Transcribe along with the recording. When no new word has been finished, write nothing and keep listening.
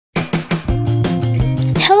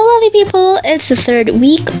people, it's the third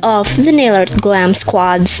week of the Nail Art Glam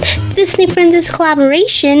Squad's Disney Princess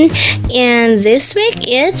collaboration, and this week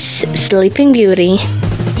it's Sleeping Beauty.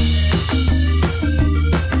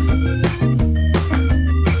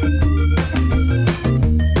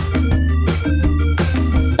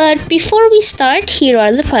 But before we start, here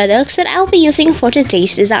are the products that I'll be using for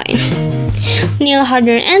today's design. Nail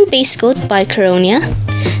Hardener and Base Coat by Caronia,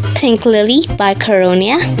 Pink Lily by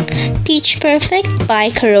Caronia, Peach Perfect by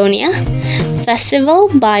Caronia, Festival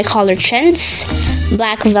by Color Trends,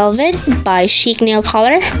 Black Velvet by Chic Nail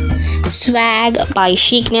Color, Swag by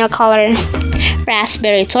Chic Nail Color,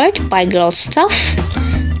 Raspberry Torte by Girl Stuff,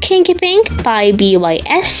 Kinky Pink by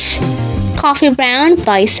BYS, Coffee Brown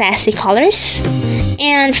by Sassy Colors,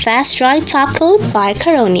 and Fast Dry Top Coat by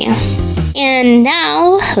Caronia. And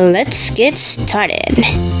now, let's get started.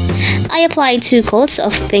 I applied 2 coats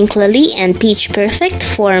of Pink Lily and Peach Perfect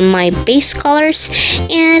for my base colors,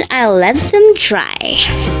 and I'll let them dry.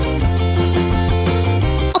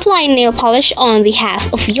 Apply nail polish on the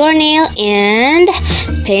half of your nail and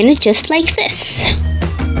paint it just like this.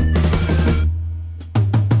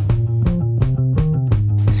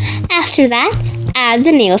 After that, add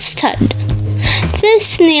the nail stud.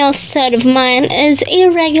 This nail stud of mine is a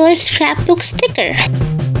regular scrapbook sticker.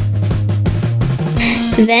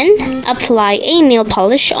 Then, apply a nail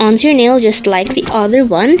polish onto your nail just like the other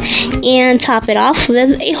one and top it off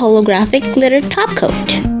with a holographic glitter top coat.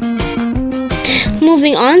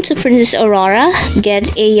 Moving on to Princess Aurora,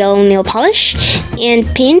 get a yellow nail polish and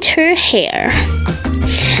paint her hair.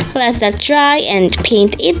 Let that dry and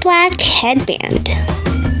paint a black headband.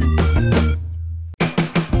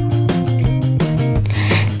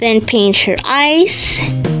 Then paint her eyes.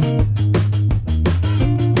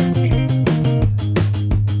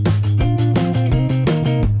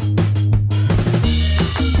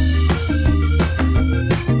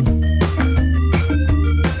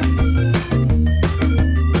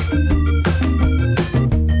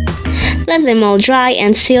 Let them all dry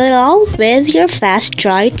and seal it all with your fast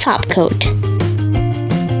dry top coat.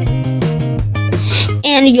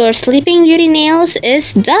 And your Sleeping Beauty nails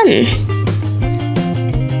is done.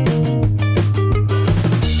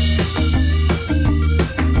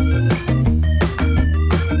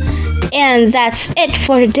 And that's it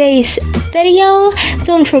for today's video.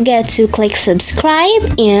 Don't forget to click subscribe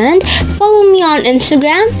and follow me on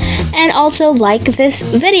Instagram, and also like this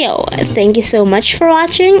video. Thank you so much for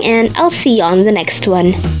watching, and I'll see you on the next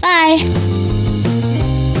one. Bye!